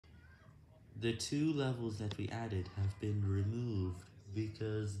The two levels that we added have been removed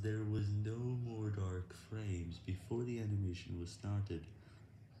because there was no more dark frames before the animation was started.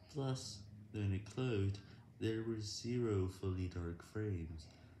 Plus, when it closed, there were zero fully dark frames,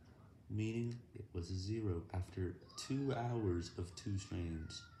 meaning it was a zero after 2 hours of 2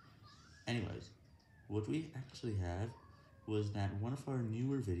 frames. Anyways, what we actually have was that one of our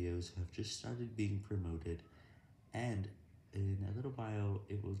newer videos have just started being promoted, and in a little while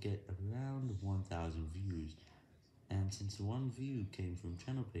it will get around 1000 views, and since one view came from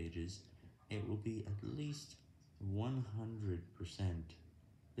channel pages, it will be at least 100%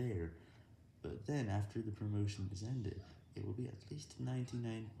 there. But then after the promotion is ended, it will be at least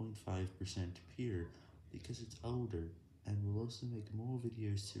 99.5% pure because it's older, and will also make more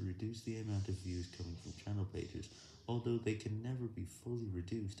videos to reduce the amount of views coming from channel pages, although they can never be fully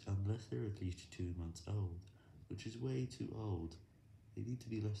reduced unless they're at least 2 months old, which is way too old. They need to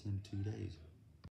be less than 2 days.